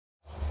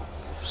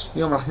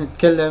اليوم راح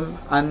نتكلم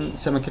عن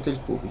سمكة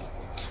الكوبي.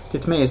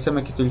 تتميز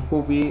سمكة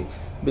الكوبي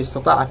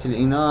باستطاعة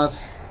الإناث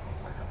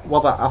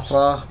وضع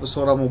أفراخ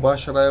بصورة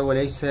مباشرة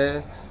وليس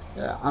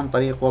عن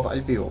طريق وضع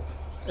البيوض،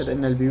 إذ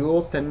أن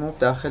البيوض تنمو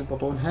بداخل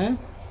بطونها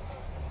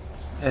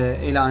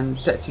إلى أن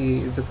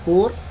تأتي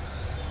ذكور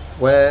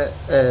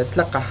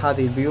وتلقح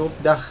هذه البيوض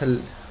داخل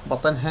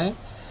بطنها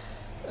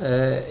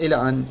إلى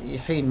أن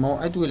يحين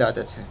موعد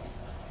ولادتها.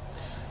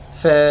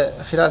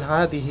 فخلال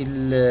هذه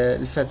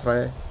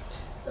الفترة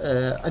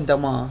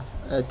عندما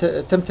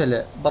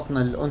تمتلئ بطن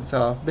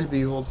الأنثى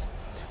بالبيوض،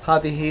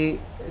 هذه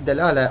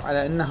دلالة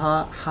على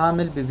أنها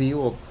حامل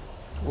ببيوض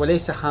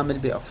وليس حامل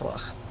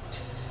بأفراخ،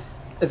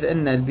 إذ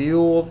أن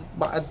البيوض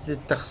بعد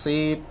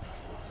التخصيب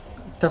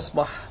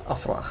تصبح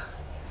أفراخ.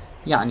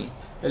 يعني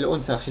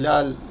الأنثى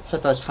خلال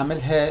فترة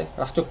حملها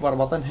راح تكبر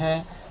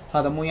بطنها،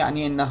 هذا مو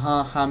يعني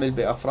أنها حامل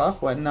بأفراخ،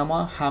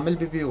 وإنما حامل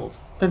ببيوض.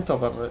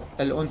 تنتظر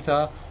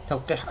الأنثى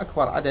تلقيح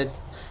أكبر عدد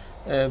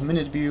من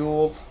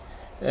البيوض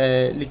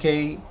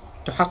لكي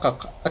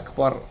تحقق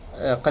أكبر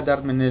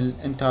قدر من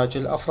الإنتاج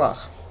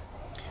الأفراخ.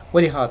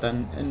 ولهذا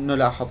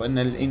نلاحظ أن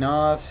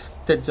الإناث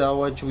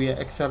تتزاوج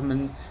ويا أكثر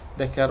من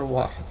ذكر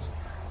واحد،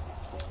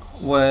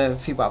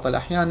 وفي بعض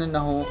الأحيان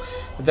أنه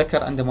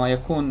ذكر عندما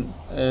يكون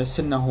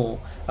سنه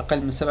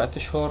أقل من 7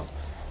 أشهر،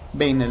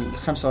 بين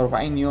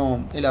 45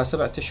 يوم إلى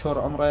 7 أشهر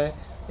عمره،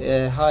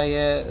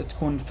 هاي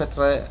تكون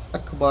فترة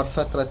أكبر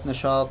فترة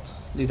نشاط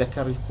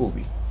لذكر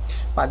الكوبي.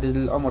 بعد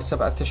العمر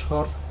 7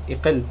 أشهر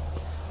يقل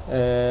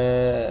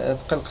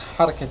تقل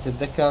حركة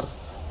الذكر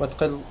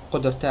وتقل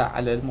قدرته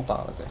على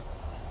المطاردة.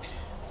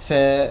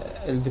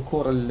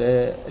 فالذكور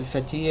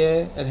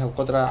الفتية لها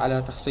القدرة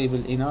على تخصيب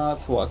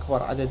الإناث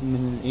وأكبر عدد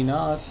من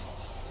الإناث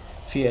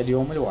في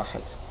اليوم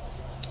الواحد.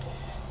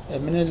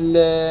 من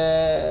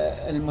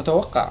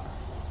المتوقع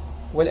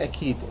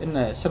والأكيد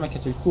أن سمكة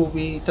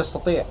الكوبي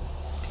تستطيع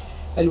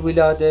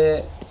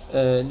الولادة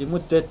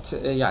لمدة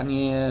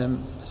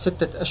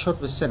 6 أشهر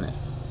بالسنة.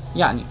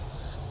 يعني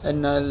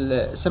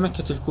أن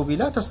سمكة الكوبي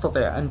لا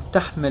تستطيع أن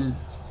تحمل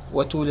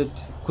وتولد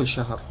كل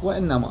شهر،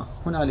 وإنما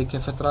هنالك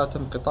فترات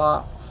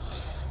انقطاع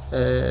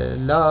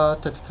لا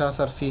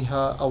تتكاثر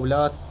فيها أو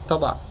لا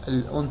تضع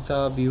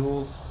الأنثى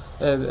بيوض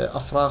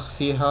أفراخ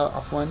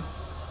فيها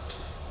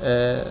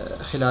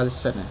خلال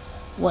السنة،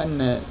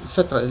 وأن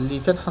الفترة اللي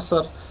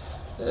تنحصر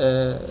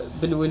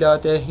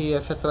بالولادة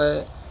هي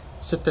فترة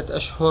 6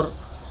 أشهر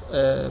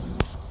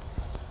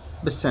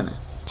بالسنة.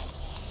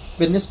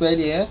 بالنسبة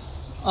لي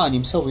أنا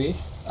مسوي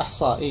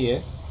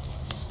إحصائية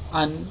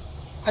عن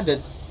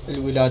عدد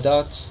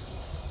الولادات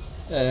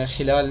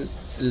خلال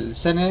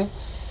السنة.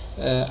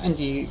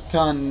 عندي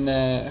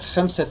كان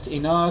 5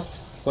 إناث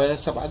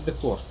و7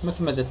 ذكور.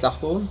 مثل ما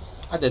تلاحظون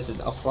عدد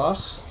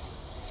الأفراخ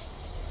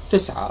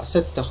 9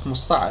 6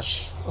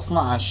 15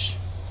 12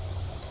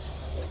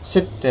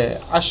 6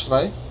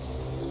 10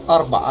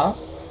 4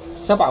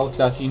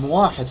 37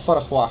 1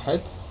 فرخ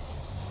 1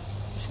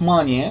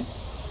 8.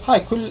 هاي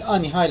كل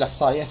هاي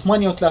الإحصائية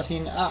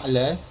 38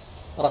 أعلى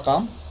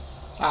رقم،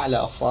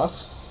 أعلى أفراخ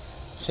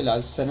خلال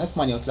السنة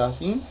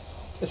 38.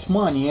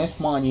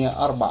 8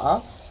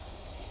 4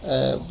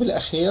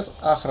 بالأخير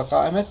آخر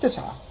قائمة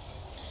 9.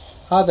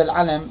 هذا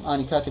العلم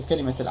أنا كاتب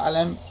كلمة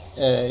العلم،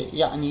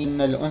 يعني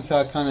أن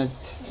الأنثى كانت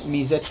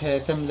ميزتها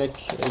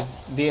تملك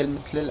ذيل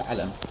مثل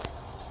العلم.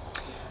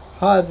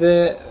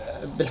 هذا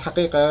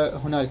بالحقيقة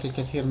هنالك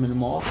الكثير من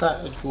المواقع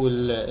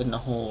تقول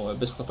أنه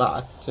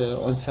باستطاعة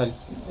أنثى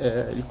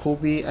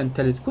الكوبي أن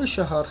تلد كل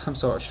شهر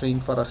 25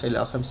 فرخ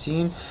إلى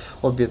 50،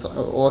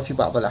 وفي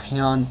بعض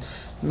الأحيان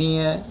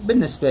 100.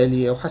 بالنسبة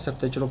لي وحسب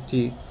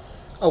تجربتي،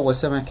 أول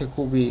سمكة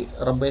كوبي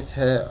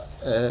ربيتها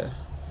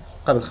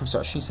قبل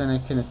 25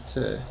 سنة،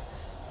 كنت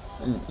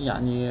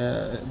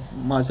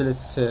ما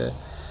زلت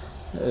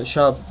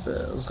شاب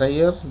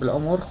صغير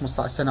بالعمر،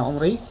 15 سنة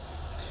عمري،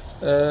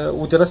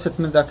 ودرست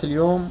من ذاك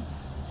اليوم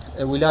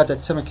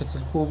ولادة سمكة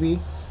الكوبي.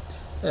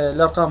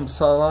 الأرقام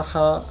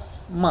بصراحة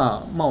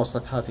ما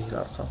وصلت هذه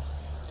الأرقام،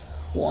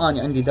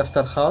 وأنا عندي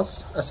دفتر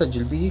خاص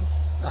أسجل به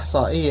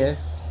إحصائية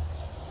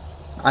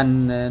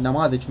عن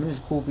نماذج من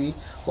الكوبي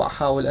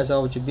وأحاول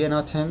أزاوج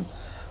بيناتهم.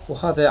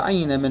 وهذا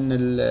عينة من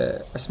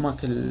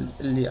الأسماك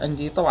اللي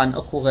عندي. طبعا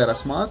أكو غير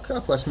أسماك،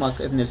 أكو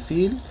أسماك إذن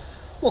الفيل،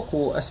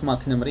 وأكو أسماك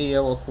نمرية،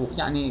 وأكو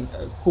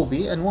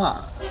كوبي أنواع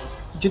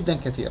جدا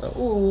كثيرة.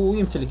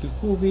 ويمتلك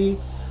الكوبي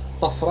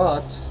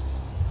طفرات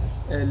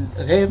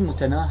غير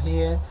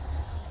متناهية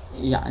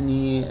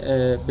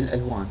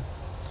بالألوان،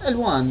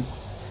 ألوان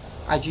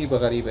عجيبة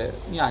غريبة،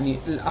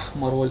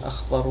 الأحمر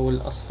والأخضر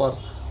والأصفر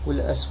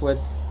والأسود،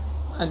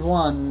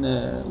 ألوان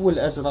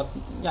والأزرق،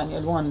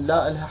 ألوان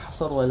لا لها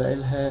حصر ولا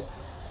لها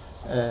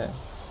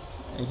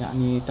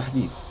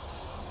تحديد.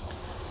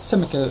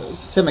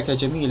 سمكة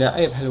جميلة،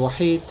 عيبها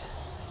الوحيد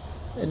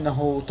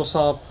أنه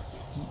تصاب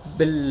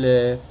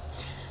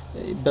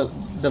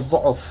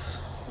بالضعف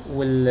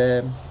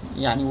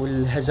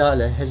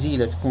والهزالة،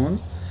 هزيلة تكون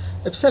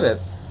بسبب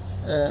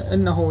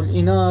أنه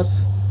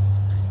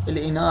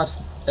الإناث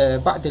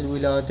بعد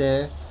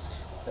الولادة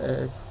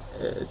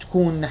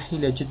تكون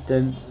نحيلة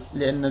جدا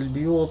لأن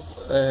البيوض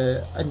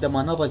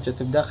عندما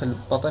نضجت بداخل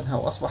بطنها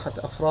وأصبحت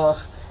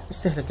أفراخ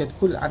استهلكت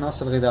كل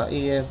العناصر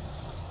الغذائية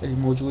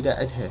الموجودة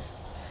عندها،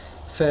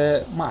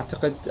 فما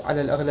أعتقد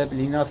على الأغلب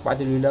الإناث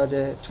بعد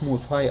الولادة تموت،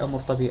 وهاي أمر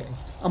طبيعي.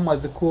 أما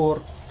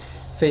الذكور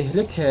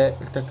فيهلكها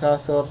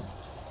التكاثر،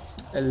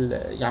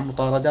 يعني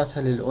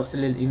مطارداتها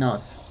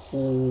للإناث،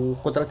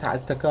 وقدرتها على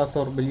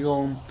التكاثر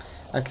باليوم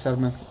أكثر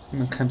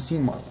من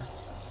 50 مرة،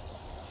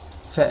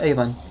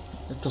 فأيضا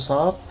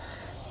تصاب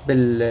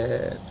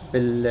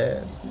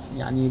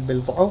يعني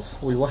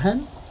بالضعف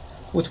والوهن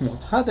وتموت.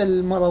 هذا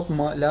المرض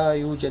ما لا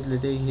يوجد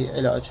لديه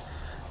علاج.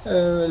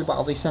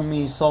 البعض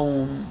يسميه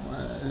صوم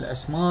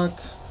الأسماك.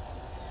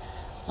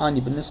 أنا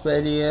بالنسبة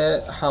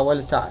لي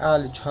حاولت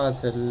أعالج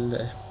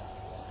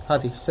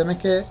هذه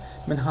السمكة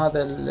من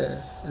هذا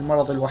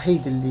المرض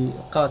الوحيد اللي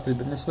قاتل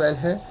بالنسبة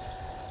لها،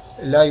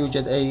 لا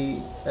يوجد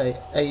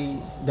أي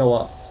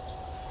دواء.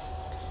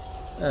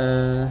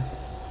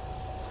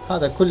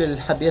 هذا كل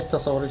اللي حبيت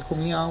أصور لكم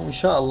إياه، وإن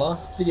شاء الله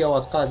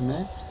فيديوهات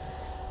قادمة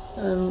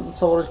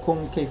نصور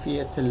لكم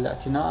كيفية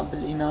الاعتناء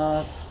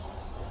بالإناث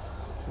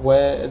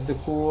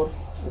والذكور،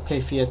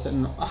 وكيفية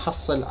أنه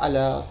أحصل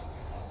على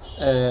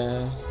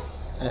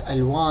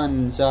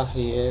ألوان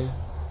زاهية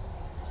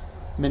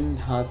من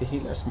هذه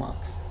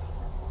الأسماك.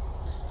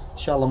 إن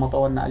شاء الله ما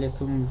طولنا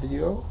عليكم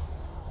الفيديو،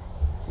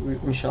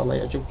 وإن شاء الله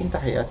يعجبكم.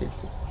 تحياتي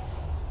لكم.